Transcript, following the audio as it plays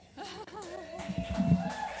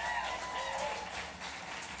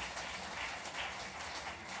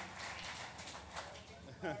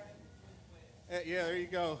Yeah, there you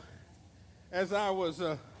go. As I was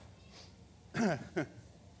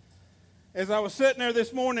as I was sitting there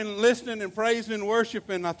this morning listening and praising and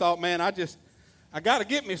worshiping, I thought, man, I got to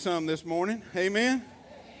get me some this morning. Amen.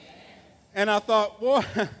 And I thought, boy,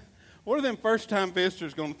 what are them first-time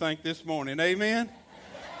visitors going to think this morning? Amen.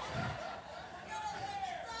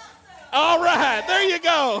 All right, there you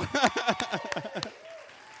go.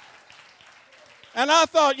 And I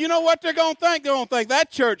thought, you know what they're going to think? They're going to think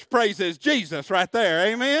that church praises Jesus right there.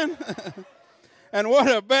 Amen. And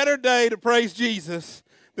what a better day to praise Jesus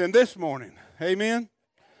than this morning. Amen.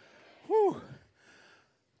 Whew.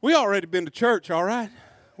 We already been to church, all right?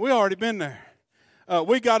 We already been there.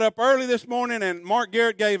 We got up early this morning, and Mark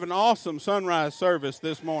Garrett gave an awesome sunrise service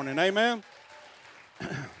this morning. Amen.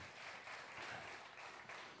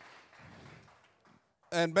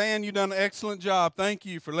 And, man, you done an excellent job. Thank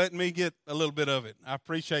you for letting me get a little bit of it. I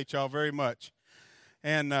appreciate y'all very much.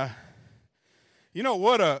 And, you know,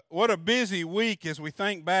 what a busy week as we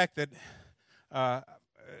think back that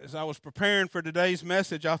as I was preparing for today's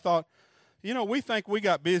message, I thought, you know, we think we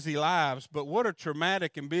got busy lives, but what a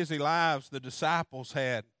traumatic and busy lives the disciples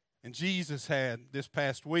had and Jesus had this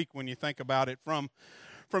past week when you think about it. From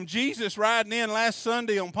Jesus riding in last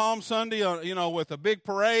Sunday on Palm Sunday, you know, with a big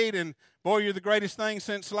parade and, boy, you're the greatest thing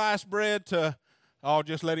since sliced bread, to, oh,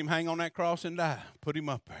 just let him hang on that cross and die. Put him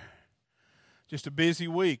up there. Just a busy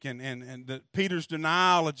week. And Peter's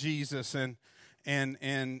denial of Jesus and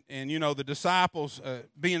you know, the disciples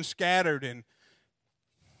being scattered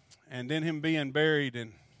and then him being buried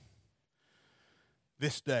in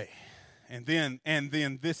this day. And then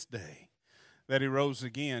this day that he rose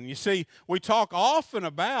again. You see, we talk often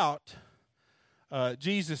about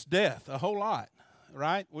Jesus' death a whole lot.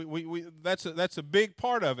 Right? That's a big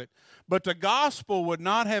part of it. But the gospel would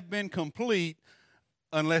not have been complete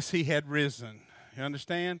unless he had risen. You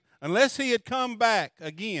understand? Unless he had come back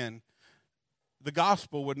again, the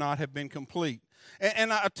gospel would not have been complete.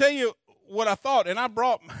 And I'll tell you what I thought. And I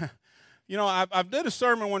brought, you know, I did a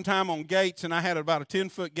sermon one time on gates, and I had about a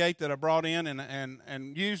 10-foot gate that I brought in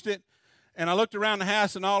and used it. And I looked around the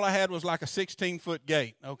house, and all I had was like a 16-foot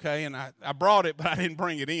gate, okay? And I brought it, but I didn't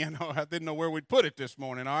bring it in. I didn't know where we'd put it this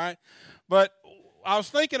morning, all right? But I was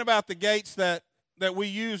thinking about the gates that we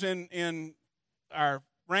use in our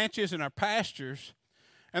ranches and our pastures.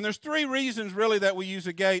 And there's three reasons, really, that we use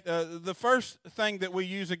a gate. The first thing that we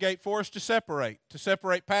use a gate for is to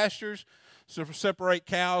separate pastures, so separate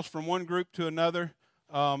cows from one group to another,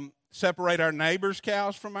 separate our neighbors'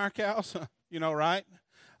 cows from our cows, you know, right?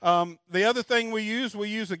 The other thing we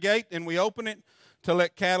use a gate and we open it to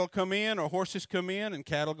let cattle come in or horses come in, and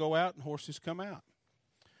cattle go out and horses come out.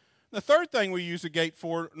 The third thing we use a gate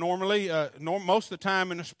for normally, most of the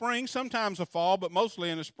time in the spring, sometimes the fall, but mostly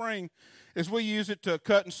in the spring, is we use it to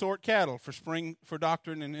cut and sort cattle for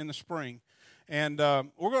doctrine in the spring. And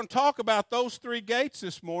we're going to talk about those three gates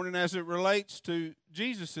this morning as it relates to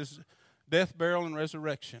Jesus' death, burial, and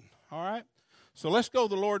resurrection. All right? So let's go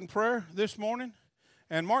to the Lord in prayer this morning.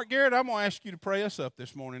 And Mark Garrett, I'm going to ask you to pray us up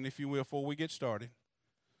this morning, if you will, before we get started.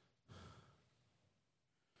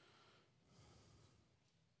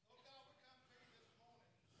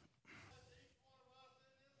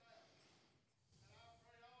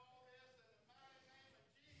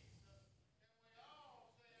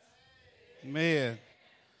 Man,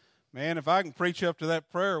 if I can preach up to that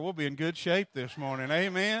prayer, we'll be in good shape this morning.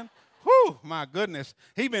 Amen. Whew, my goodness.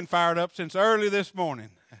 He's been fired up since early this morning.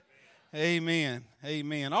 Amen.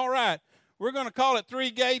 Amen. All right. We're going to call it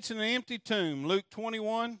Three Gates and an Empty Tomb. Luke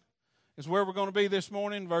 21 is where we're going to be this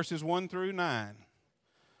morning, verses 1 through 9.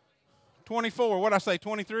 24. What did I say,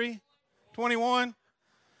 23? 21?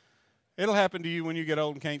 It'll happen to you when you get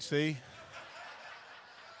old and can't see.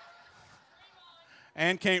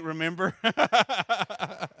 And can't remember.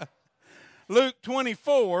 Luke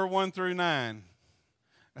 24, 1 through 9.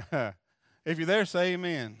 If you're there, say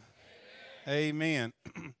amen. Amen.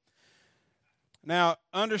 Now,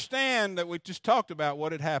 understand that we just talked about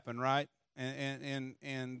what had happened, right?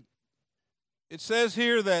 And it says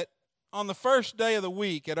here that on the first day of the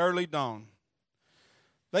week at early dawn,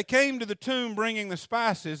 they came to the tomb bringing the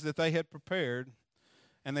spices that they had prepared,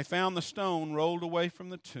 and they found the stone rolled away from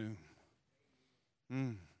the tomb.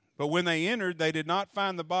 But when they entered, they did not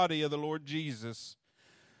find the body of the Lord Jesus.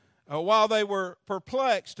 While they were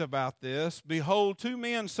perplexed about this, behold, two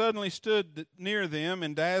men suddenly stood near them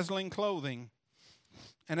in dazzling clothing.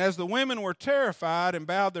 And as the women were terrified and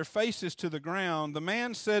bowed their faces to the ground, the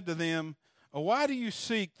man said to them, "Why do you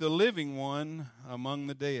seek the living one among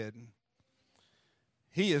the dead?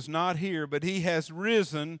 He is not here, but he has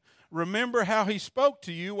risen. Remember how he spoke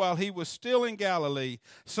to you while he was still in Galilee,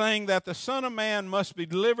 saying that the Son of Man must be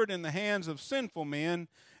delivered in the hands of sinful men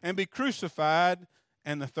and be crucified,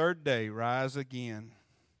 and the third day rise again.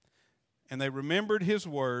 And they remembered his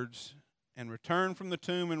words and returned from the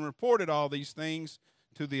tomb and reported all these things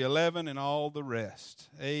to the 11 and all the rest.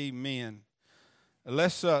 Amen.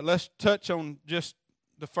 Let's touch on just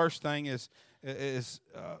the first thing is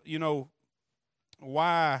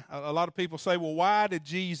why. A lot of people say, well, why did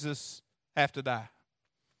Jesus have to die?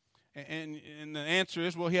 And the answer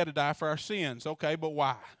is, well, he had to die for our sins. Okay, but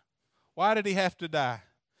why? Why did he have to die?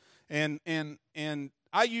 And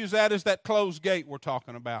I use that as that closed gate we're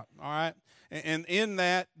talking about, all right? And in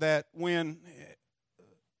that when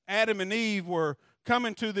Adam and Eve were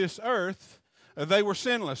coming to this earth, they were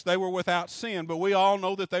sinless. They were without sin. But we all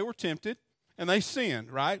know that they were tempted and they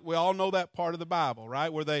sinned, right? We all know that part of the Bible,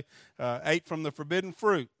 right? Where they ate from the forbidden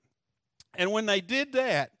fruit. And when they did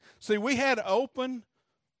that, see, we had open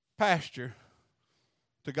pasture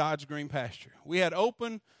to God's green pasture. We had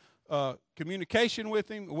open communication with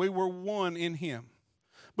him. We were one in him.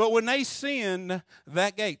 But when they sinned,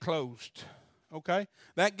 that gate closed. Okay?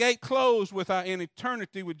 That gate closed in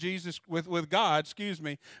eternity with Jesus, with God,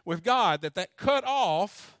 with God, that cut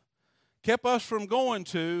off, kept us from going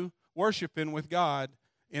to worshiping with God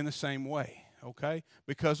in the same way,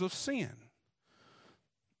 because of sin.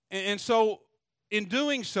 And so, in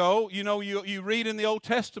doing so, you read in the Old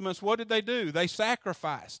Testaments, what did they do? They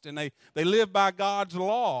sacrificed, and they lived by God's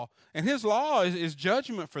law. And his law is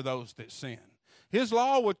judgment for those that sin. His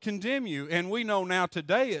law would condemn you, and we know now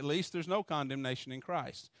today at least there's no condemnation in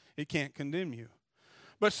Christ. It can't condemn you.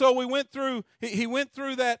 But so we went through, he went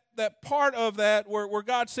through that part of that where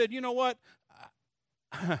God said, you know what,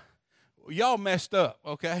 y'all messed up,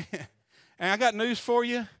 okay? And I got news for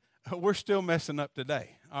you, we're still messing up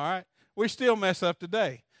today, all right? We still mess up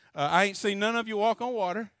today. I ain't seen none of you walk on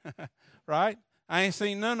water, right? I ain't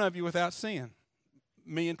seen none of you without sin,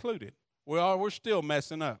 me included. We're still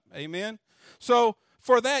messing up, amen? So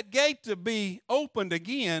for that gate to be opened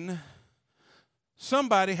again,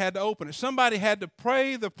 somebody had to open it. Somebody had to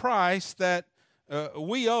pay the price that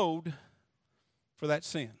we owed for that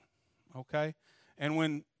sin, okay? And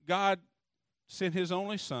when God sent his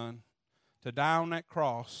only son to die on that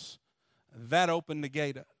cross, that opened the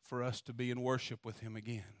gate for us to be in worship with him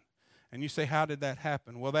again. And you say, how did that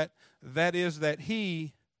happen? Well, that is that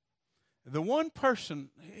the one person,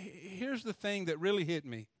 here's the thing that really hit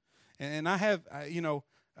me. And I have,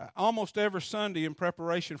 almost every Sunday in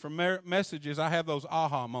preparation for messages, I have those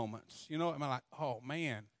aha moments. I'm like, oh,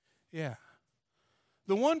 man, yeah.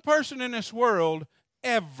 The one person in this world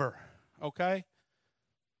ever,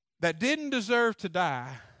 that didn't deserve to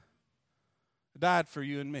die, died for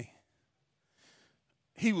you and me.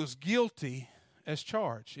 He was guilty as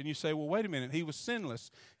charged. And you say, well, wait a minute, he was sinless.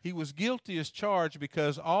 He was guilty as charged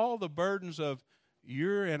because all the burdens of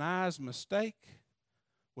your and I's mistake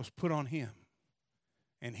was put on him.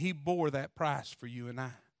 And he bore that price for you and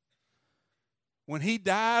I. When he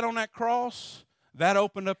died on that cross, that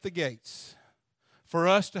opened up the gates for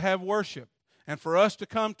us to have worship and for us to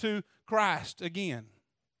come to Christ again.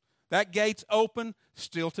 That gate's open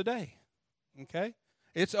still today. Okay?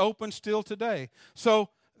 It's open still today. So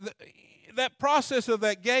that process of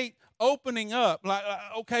that gate opening up,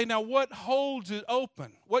 now what holds it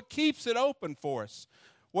open? What keeps it open for us?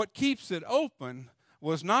 What keeps it open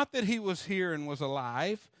was not that he was here and was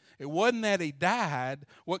alive. It wasn't that he died.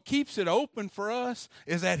 What keeps it open for us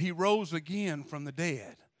is that he rose again from the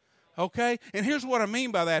dead. Okay? And here's what I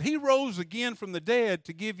mean by that. He rose again from the dead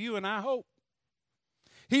to give you and I hope.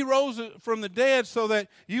 He rose from the dead so that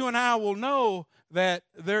you and I will know that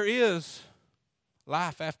there is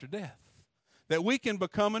life after death, that we can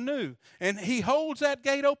become anew. And he holds that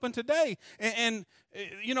gate open today. And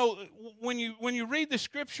when you read the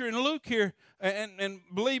scripture in Luke here, and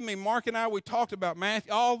believe me, Mark and I, we talked about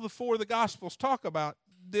Matthew. All the four of the Gospels talk about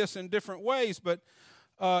this in different ways. But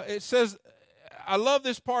it says, I love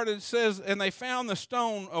this part. It says, and they found the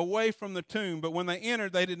stone away from the tomb, but when they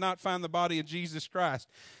entered, they did not find the body of Jesus Christ.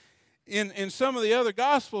 In some of the other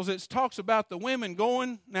Gospels, it talks about the women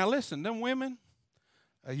going. Now listen, them women,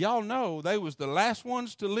 y'all know they was the last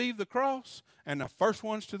ones to leave the cross and the first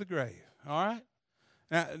ones to the grave. All right?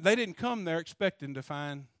 Now, they didn't come there expecting to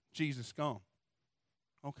find Jesus gone.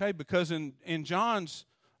 Okay? Because in John's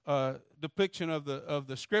depiction of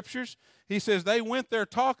the Scriptures, he says they went there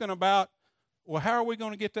talking about, well, how are we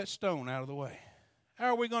going to get that stone out of the way? How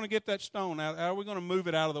are we going to get that stone out? How are we going to move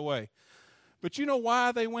it out of the way? But you know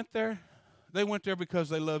why they went there? They went there because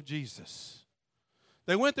they loved Jesus.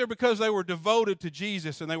 They went there because they were devoted to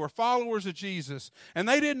Jesus and they were followers of Jesus. And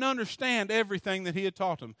they didn't understand everything that he had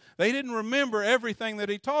taught them. They didn't remember everything that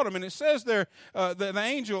he taught them. And it says there, the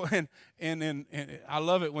angel, and I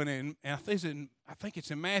love it when I think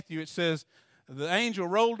it's in Matthew, it says, the angel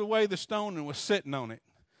rolled away the stone and was sitting on it.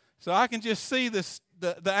 So I can just see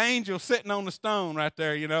the angel sitting on the stone right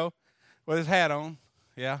there, with his hat on.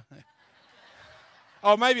 Yeah.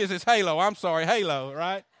 Oh, maybe it's his halo. I'm sorry, halo,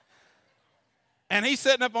 right? And he's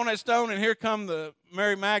sitting up on that stone, and here come the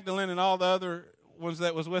Mary Magdalene and all the other ones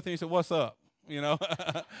that was with him. He said, "What's up?"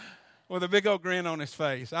 With a big old grin on his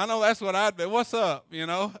face. I know that's what I'd be. What's up? He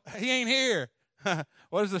ain't here.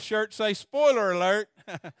 What does the shirt say? Spoiler alert.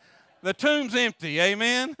 The tomb's empty.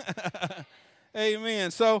 Amen.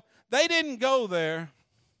 Amen. So they didn't go there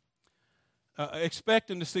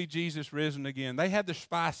expecting to see Jesus risen again. They had their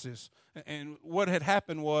spices. And what had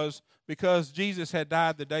happened was, because Jesus had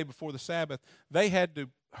died the day before the Sabbath, they had to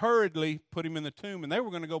hurriedly put him in the tomb. And they were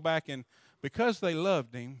going to go back, and because they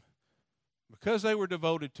loved him, because they were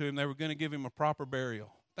devoted to him, they were going to give him a proper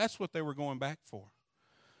burial. That's what they were going back for.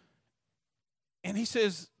 And he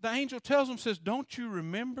says, the angel tells them, says, don't you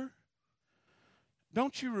remember?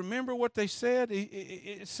 Don't you remember what they said?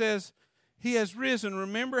 It says, he has risen.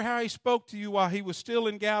 Remember how he spoke to you while he was still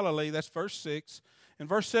in Galilee. That's verse 6. And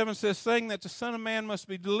verse 7 says, saying that the Son of Man must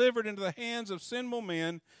be delivered into the hands of sinful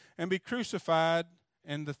men and be crucified,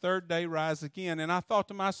 and the third day rise again. And I thought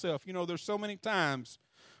to myself, there's so many times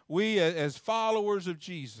we as followers of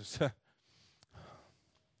Jesus,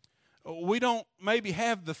 we don't maybe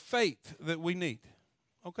have the faith that we need.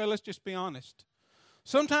 Okay, let's just be honest.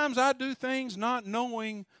 Sometimes I do things not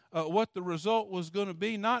knowing what the result was going to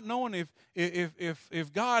be, not knowing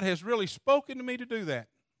if God has really spoken to me to do that.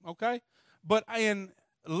 Okay? But in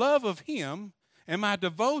love of him and my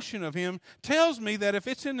devotion of him tells me that if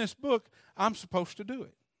it's in this book, I'm supposed to do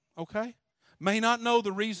it. Okay? May not know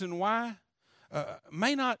the reason why.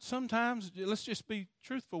 May not sometimes, let's just be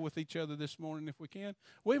truthful with each other this morning if we can.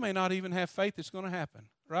 We may not even have faith it's going to happen,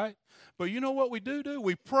 right? But you know what we do?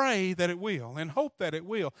 We pray that it will and hope that it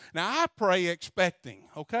will. Now, I pray expecting,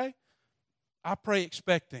 okay? I pray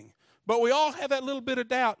expecting. But we all have that little bit of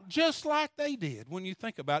doubt, just like they did when you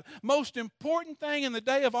think about it. Most important thing in the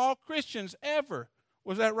day of all Christians ever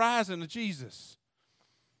was that rising of Jesus.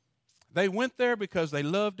 They went there because they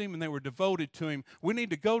loved him and they were devoted to him. We need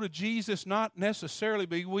to go to Jesus not necessarily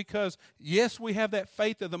because, yes, we have that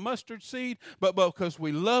faith of the mustard seed, but because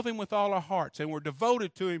we love him with all our hearts and we're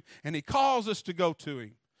devoted to him and he calls us to go to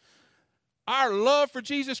him. Our love for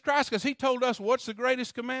Jesus Christ, because he told us what's the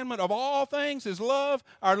greatest commandment of all things is love.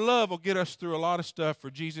 Our love will get us through a lot of stuff for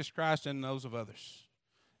Jesus Christ and those of others.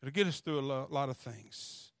 It'll get us through a lot of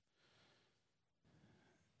things.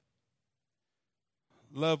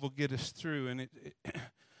 Love will get us through. And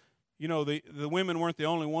the women weren't the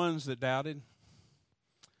only ones that doubted.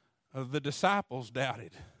 The disciples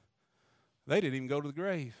doubted. They didn't even go to the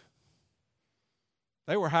grave.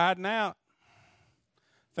 They were hiding out,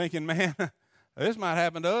 thinking, man, this might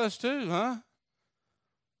happen to us too, huh?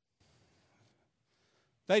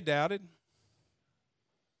 They doubted.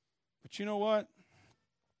 But you know what?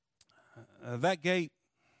 That gate,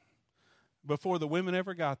 before the women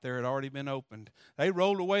ever got there, had already been opened. They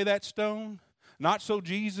rolled away that stone, not so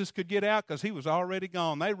Jesus could get out because he was already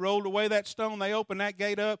gone. They rolled away that stone. They opened that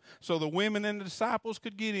gate up so the women and the disciples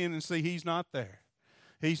could get in and see he's not there.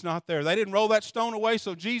 He's not there. They didn't roll that stone away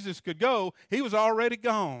so Jesus could go. He was already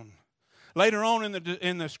gone. Later on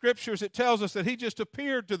in the scriptures, it tells us that he just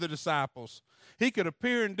appeared to the disciples. He could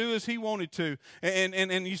appear and do as he wanted to.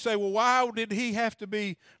 And you say, well, why did he have to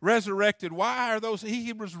be resurrected? Why are those?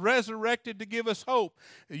 He was resurrected to give us hope.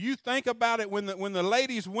 You think about it when the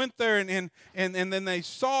ladies went there and then they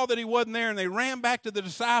saw that he wasn't there and they ran back to the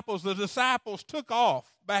disciples. The disciples took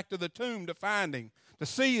off back to the tomb to find him, to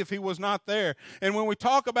see if he was not there. And when we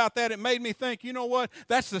talk about that, it made me think, you know what?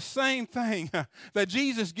 That's the same thing that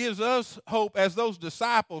Jesus gives us hope as those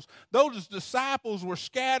disciples. Those disciples were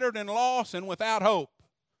scattered and lost and without hope.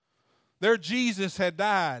 Their Jesus had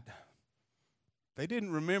died. They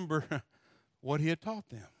didn't remember what he had taught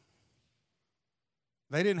them.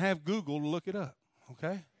 They didn't have Google to look it up,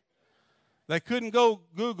 okay? They couldn't go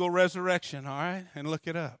Google resurrection, all right, and look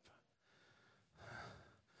it up.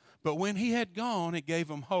 But when he had gone, it gave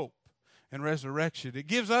them hope. and resurrection. It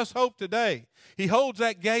gives us hope today. He holds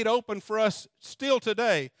that gate open for us still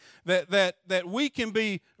today, that we can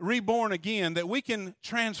be reborn again, that we can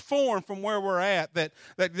transform from where we're at,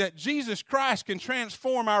 that Jesus Christ can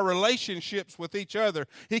transform our relationships with each other.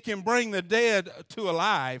 He can bring the dead to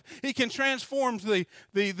alive. He can transform the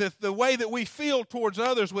way that we feel towards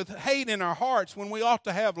others with hate in our hearts when we ought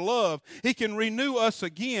to have love. He can renew us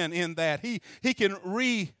again in that. He can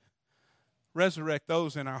resurrect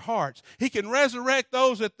those in our hearts. He can resurrect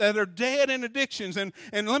those that are dead in addictions. And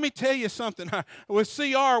let me tell you something. With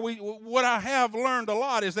CR, what I have learned a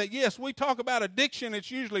lot is that, yes, we talk about addiction.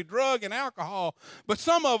 It's usually drug and alcohol. But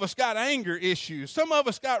some of us got anger issues. Some of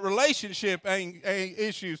us got relationship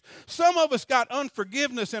issues. Some of us got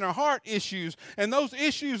unforgiveness in our heart issues. And those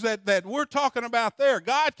issues that we're talking about there,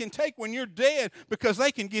 God can take when you're dead because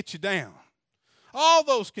they can get you down. All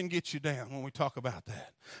those can get you down when we talk about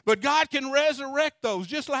that. But God can resurrect those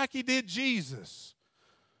just like He did Jesus.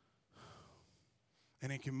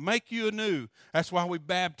 And He can make you anew. That's why we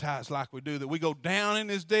baptize like we do, that we go down in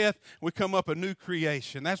His death, we come up a new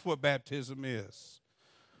creation. That's what baptism is.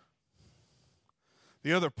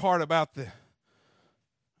 The other part about the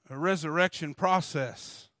resurrection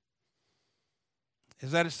process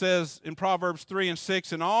is that it says in Proverbs 3 and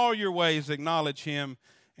 6, in all your ways acknowledge Him,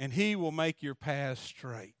 and He will make your paths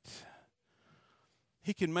straight.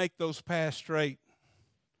 He can make those paths straight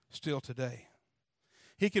still today.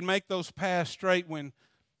 He can make those paths straight when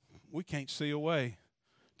we can't see a way.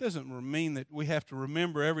 It doesn't mean that we have to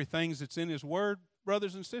remember everything that's in His Word,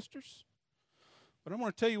 brothers and sisters. But I'm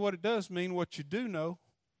going to tell you what it does mean. What you do know,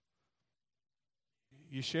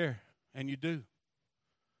 you share, and you do.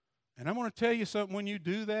 And I'm going to tell you something, when you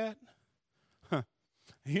do that,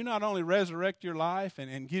 He not only resurrect your life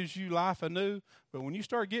and gives you life anew, but when you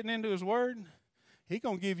start getting into His Word, He's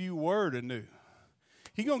going to give you word anew.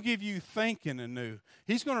 He's going to give you thinking anew.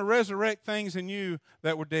 He's going to resurrect things in you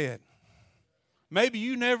that were dead. Maybe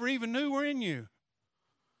you never even knew were in you.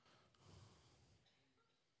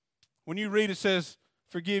 When you read, it says,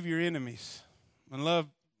 forgive your enemies and love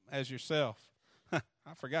as yourself. I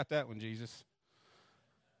forgot that one, Jesus.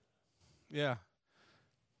 Yeah.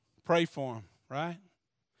 Pray for them, right?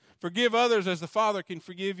 Forgive others as the Father can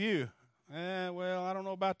forgive you. Well, I don't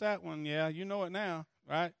know about that one. Yeah, you know it now,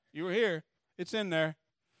 right? You were here. It's in there.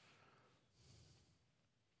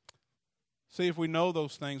 See, if we know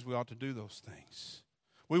those things, we ought to do those things.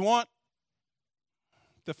 We want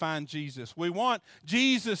to find Jesus. We want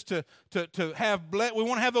Jesus to have, we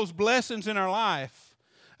want to have those blessings in our life.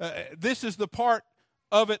 This is the part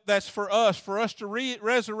of it that's for us to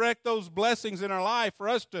resurrect those blessings in our life, for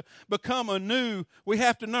us to become anew. We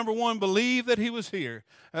have to, number one, believe that He was here.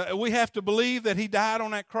 We have to believe that He died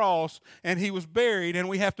on that cross and He was buried, and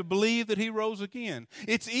we have to believe that He rose again.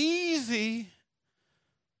 It's easy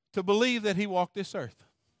to believe that He walked this earth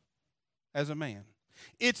as a man.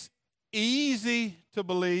 It's easy to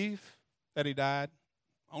believe that He died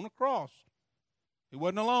on a cross. He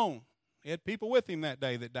wasn't alone. He had people with Him that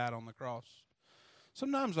day that died on the cross.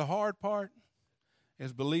 Sometimes the hard part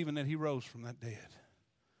is believing that He rose from that dead.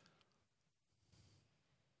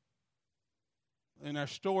 In our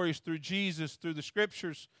stories through Jesus, through the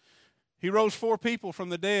Scriptures, He rose 4 people from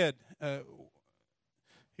the dead.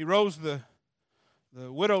 He rose the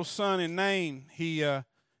widow's son in Nain. He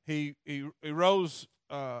rose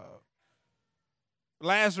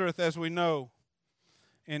Lazarus, as we know,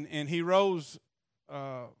 and He rose.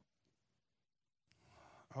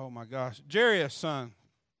 Oh my gosh, Jairus' son,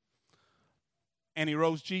 and He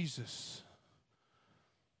rose Jesus.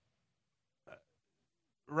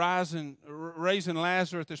 Raising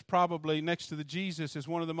Lazarus is probably, next to the Jesus, is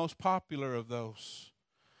one of the most popular of those.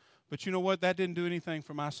 But you know what? That didn't do anything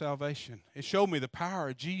for my salvation. It showed me the power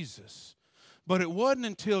of Jesus. But it wasn't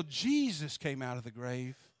until Jesus came out of the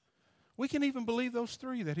grave. We can even believe those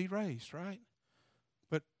 3 that He raised, right?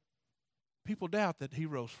 But people doubt that He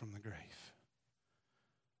rose from the grave.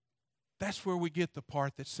 That's where we get the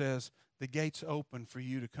part that says the gate's open for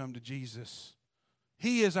you to come to Jesus.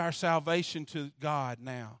 He is our salvation to God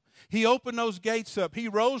now. He opened those gates up. He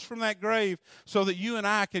rose from that grave so that you and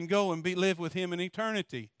I can go and live with Him in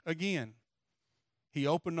eternity again. He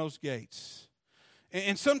opened those gates.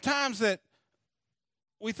 And sometimes that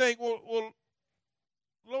we think, well,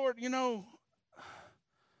 Lord, you know,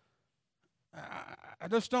 I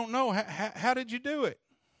just don't know. How did you do it?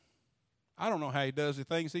 I don't know how He does the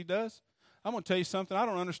things He does. I'm going to tell you something. I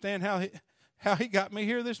don't understand how he got me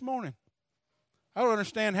here this morning. I don't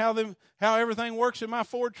understand how everything works in my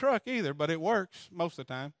Ford truck either, but it works most of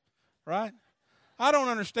the time, right? I don't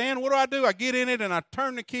understand. What do? I get in it and I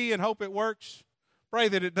turn the key and hope it works Pray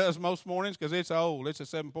that it does most mornings because it's old. It's a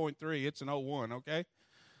 7.3. It's an 01, okay?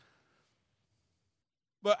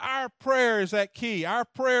 But our prayer is that key. Our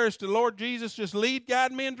prayer is to, Lord Jesus, just lead,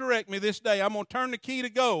 guide me, and direct me this day. I'm going to turn the key to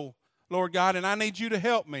go, Lord God, and I need you to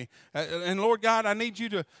help me. And Lord God, I need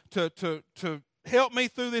you to help me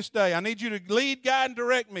through this day. I need you to lead, guide, and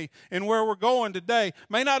direct me in where we're going today.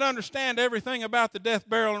 May not understand everything about the death,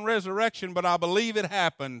 burial, and resurrection, but I believe it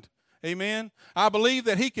happened. Amen. I believe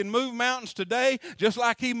that he can move mountains today just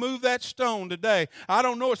like he moved that stone today. I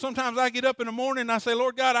don't know it. Sometimes I get up in the morning and I say,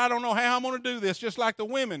 Lord God, I don't know how I'm going to do this. Just like the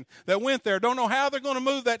women that went there. Don't know how they're going to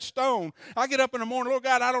move that stone. I get up in the morning, Lord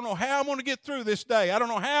God, I don't know how I'm going to get through this day. I don't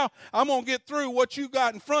know how I'm going to get through what you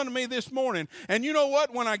got in front of me this morning. And you know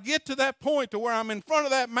what? When I get to that point to where I'm in front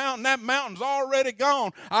of that mountain's already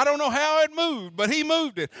gone. I don't know how it moved, but he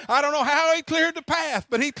moved it. I don't know how he cleared the path,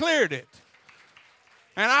 but he cleared it.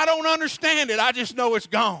 And I don't understand it. I just know it's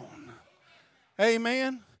gone.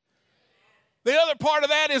 Amen. The other part of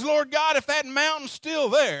that is, Lord God, if that mountain's still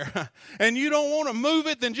there and you don't want to move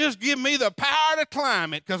it, then just give me the power to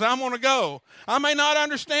climb it because I'm going to go. I may not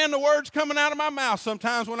understand the words coming out of my mouth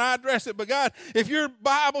sometimes when I address it, but God, if your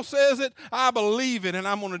Bible says it, I believe it, and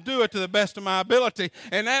I'm going to do it to the best of my ability.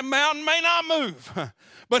 And that mountain may not move,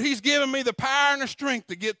 but he's given me the power and the strength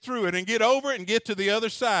to get through it and get over it and get to the other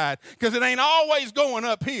side because it ain't always going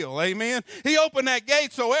uphill. Amen. He opened that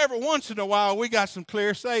gate so every once in a while we got some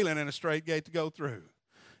clear sailing and a straight gate to go through.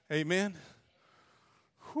 Amen.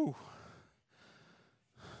 Whew.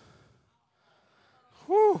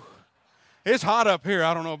 Whew. It's hot up here.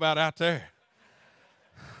 I don't know about out there.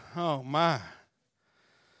 Oh, my.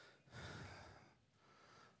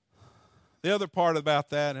 The other part about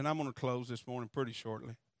that, and I'm going to close this morning pretty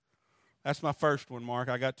shortly. That's my first one, Mark.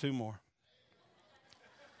 I got two more.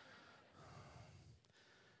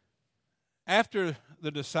 After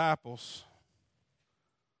the disciples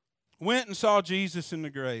went and saw Jesus in the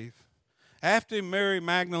grave, after Mary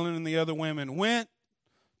Magdalene and the other women went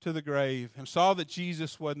to the grave and saw that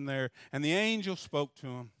Jesus wasn't there, and the angel spoke to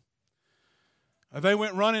them, they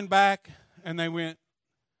went running back, and they went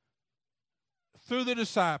through the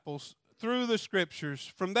disciples, through the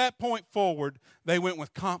scriptures. From that point forward, they went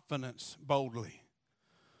with confidence, boldly.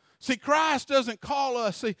 See, Christ doesn't call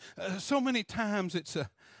us. See, so many times it's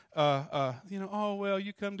oh, well,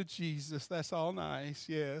 you come to Jesus. That's all nice,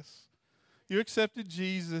 yes. You accepted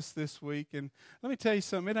Jesus this week. And let me tell you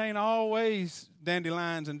something. It ain't always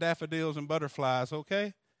dandelions and daffodils and butterflies,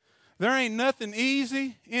 okay? There ain't nothing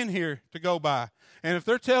easy in here to go by. And if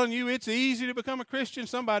they're telling you it's easy to become a Christian,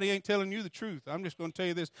 somebody ain't telling you the truth. I'm just going to tell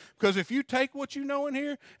you this. Because if you take what you know in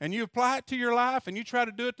here and you apply it to your life and you try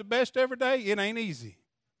to do it the best every day, it ain't easy.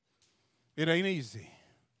 It ain't easy.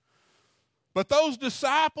 But those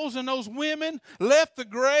disciples and those women left the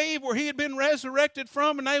grave where he had been resurrected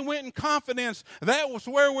from, and they went in confidence. That was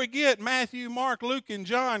where we get Matthew, Mark, Luke, and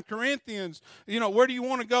John, Corinthians. Where do you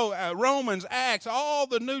want to go? Romans, Acts, all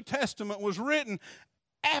the New Testament was written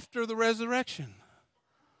after the resurrection.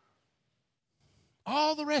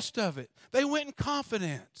 All the rest of it. They went in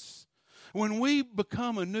confidence. When we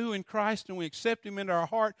become anew in Christ and we accept him into our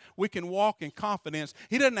heart, we can walk in confidence.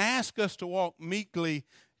 He doesn't ask us to walk meekly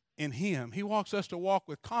in him. He wants us to walk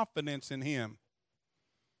with confidence in him.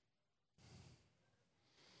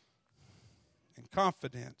 And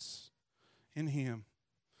confidence in him.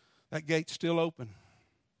 That gate's still open.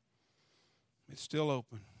 It's still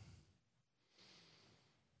open.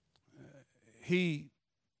 He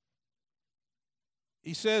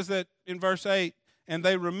says that in verse 8, and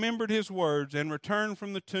they remembered his words and returned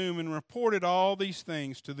from the tomb and reported all these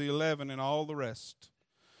things to the 11 and all the rest.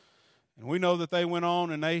 And we know that they went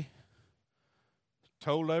on and they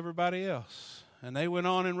told everybody else. And they went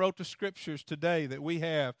on and wrote the scriptures today that we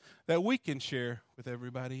have, that we can share with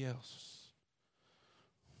everybody else.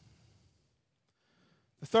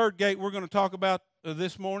 The third gate we're going to talk about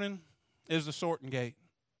this morning is the sorting gate.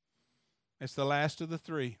 It's the last of the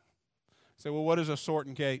three. You say, well, what is a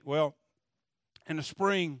sorting gate? Well, in the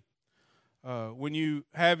spring, when you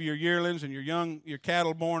have your yearlings and your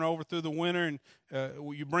cattle born over through the winter, and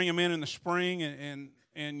you bring them in the spring,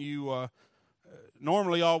 and you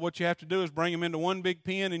normally all what you have to do is bring them into one big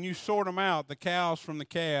pen, and you sort them out, the cows from the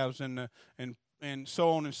calves, and so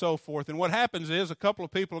on and so forth. And what happens is a couple of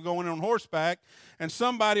people are going in on horseback, and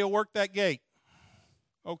somebody will work that gate.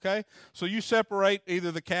 Okay? So you separate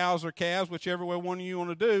either the cows or calves, whichever way one you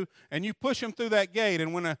want to do, and you push them through that gate.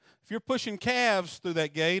 And if you're pushing calves through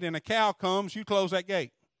that gate and a cow comes, you close that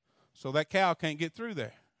gate. So that cow can't get through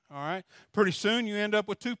there. All right? Pretty soon you end up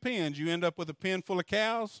with two pens. You end up with a pen full of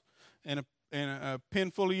cows and a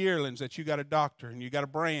pen full of yearlings that you got to doctor and you got to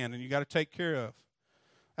brand and you got to take care of.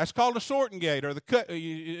 That's called a sorting gate, or the cut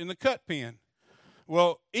in the cut pen.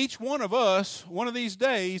 Well, each one of us, one of these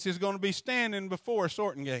days, is going to be standing before a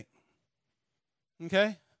sorting gate.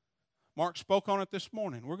 Okay? Mark spoke on it this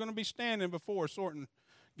morning. We're going to be standing before a sorting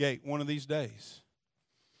gate one of these days.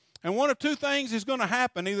 And one of two things is going to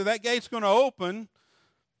happen. Either that gate's going to open,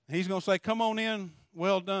 and he's going to say, come on in,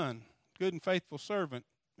 well done, good and faithful servant,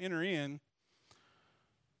 enter in.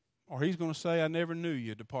 Or he's going to say, I never knew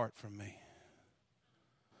you, depart from me.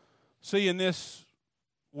 See, in this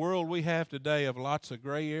world we have today of lots of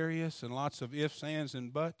gray areas and lots of ifs, ands,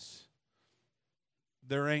 and buts,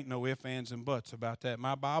 there ain't no ifs, ands, and buts about that.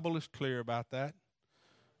 My Bible is clear about that.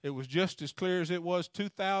 It was just as clear as it was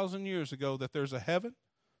 2,000 years ago that there's a heaven,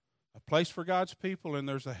 a place for God's people, and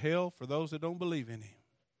there's a hell for those that don't believe in Him.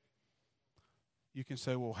 You can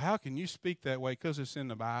say, well, how can you speak that way? Because it's in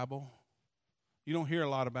the Bible. You don't hear a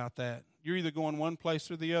lot about that. You're either going one place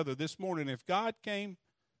or the other. This morning, if God came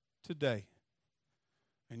today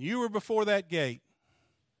and you were before that gate,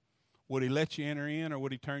 would He let you enter in or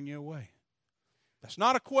would He turn you away? That's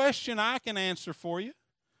not a question I can answer for you.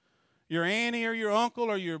 Your auntie or your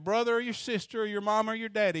uncle or your brother or your sister or your mom or your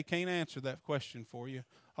daddy can't answer that question for you.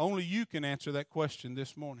 Only you can answer that question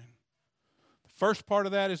this morning. The first part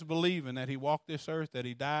of that is believing that He walked this earth, that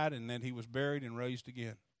He died, and that He was buried and raised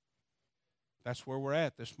again. That's where we're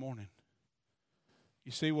at this morning.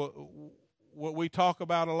 You see, what we talk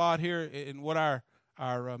about a lot here and what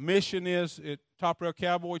our mission is at Top Rail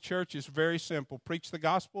Cowboy Church is very simple. Preach the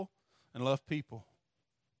gospel and love people.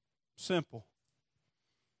 Simple.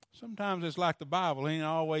 Sometimes it's like the Bible. It ain't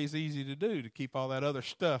always easy to do, to keep all that other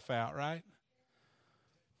stuff out, right?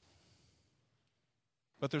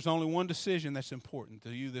 But there's only one decision that's important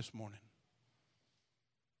to you this morning.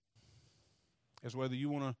 Is whether you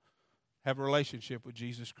want to have a relationship with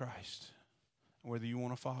Jesus Christ, and whether you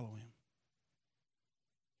want to follow Him.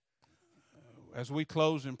 As we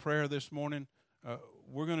close in prayer this morning,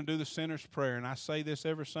 we're going to do the sinner's prayer. And I say this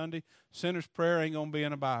every Sunday, sinner's prayer ain't going to be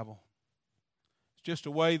in a Bible. It's just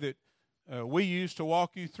a way that we use to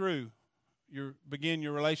walk you through begin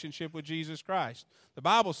your relationship with Jesus Christ. The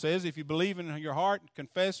Bible says if you believe in your heart and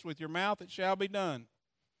confess with your mouth, it shall be done.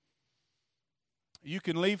 You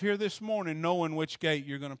can leave here this morning knowing which gate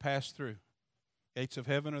you're going to pass through. Gates of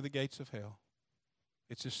heaven or the gates of hell.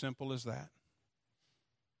 It's as simple as that.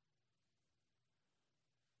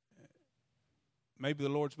 Maybe the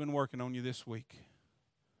Lord's been working on you this week.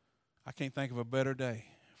 I can't think of a better day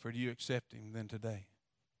for you to accept Him than today.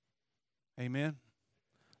 Amen?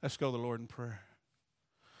 Let's go to the Lord in prayer.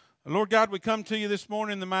 Lord God, we come to you this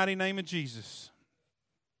morning in the mighty name of Jesus.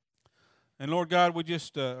 And Lord God, we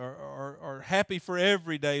just are happy for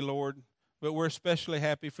every day, Lord, but we're especially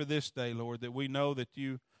happy for this day, Lord, that we know that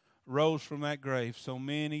you rose from that grave so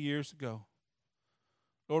many years ago.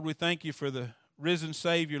 Lord, we thank you for the risen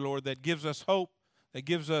Savior, Lord, that gives us hope, that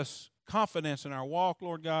gives us confidence in our walk,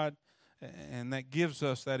 Lord God, and that gives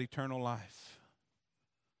us that eternal life.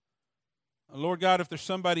 Lord God, if there's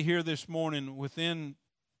somebody here this morning within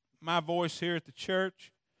my voice here at the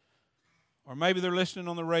church, or maybe they're listening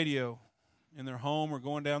on the radio in their home or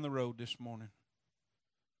going down the road this morning,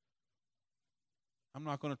 I'm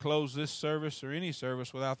not going to close this service or any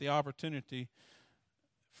service without the opportunity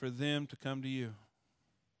for them to come to you.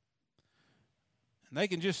 And they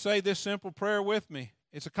can just say this simple prayer with me.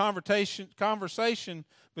 It's a conversation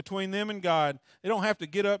between them and God. They don't have to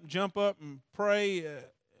get up and jump up and pray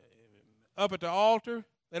up at the altar.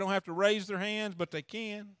 They don't have to raise their hands, but they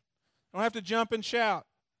can. They don't have to jump and shout,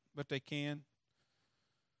 but they can.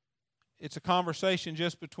 It's a conversation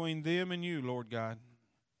just between them and you, Lord God.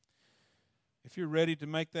 If you're ready to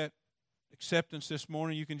make that acceptance this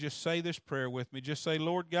morning, you can just say this prayer with me. Just say,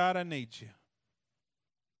 Lord God, I need you.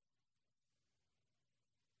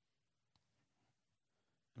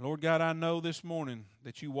 Lord God, I know this morning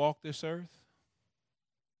that you walked this earth,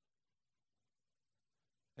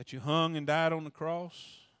 that you hung and died on the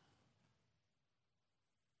cross,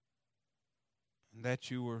 and that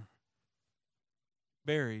you were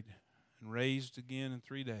buried and raised again in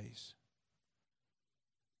 3 days,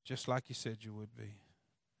 just like you said you would be.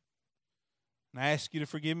 And I ask you to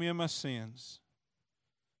forgive me of my sins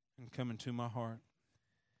and come into my heart.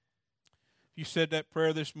 If you said that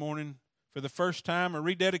prayer this morning for the first time or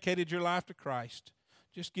rededicated your life to Christ,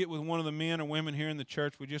 just get with one of the men or women here in the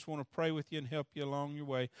church. We just want to pray with you and help you along your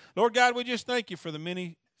way. Lord God, we just thank you for the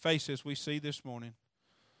many faces we see this morning.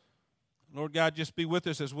 Lord God, just be with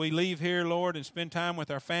us as we leave here, Lord, and spend time with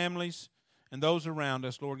our families and those around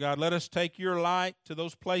us, Lord God. Let us take your light to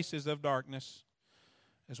those places of darkness.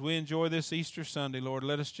 As we enjoy this Easter Sunday, Lord,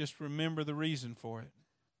 let us just remember the reason for it.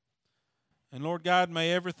 And Lord God,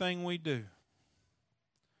 may everything we do,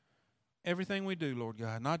 Lord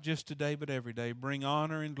God, not just today but every day, bring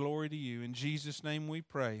honor and glory to you. In Jesus' name we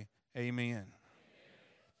pray. Amen.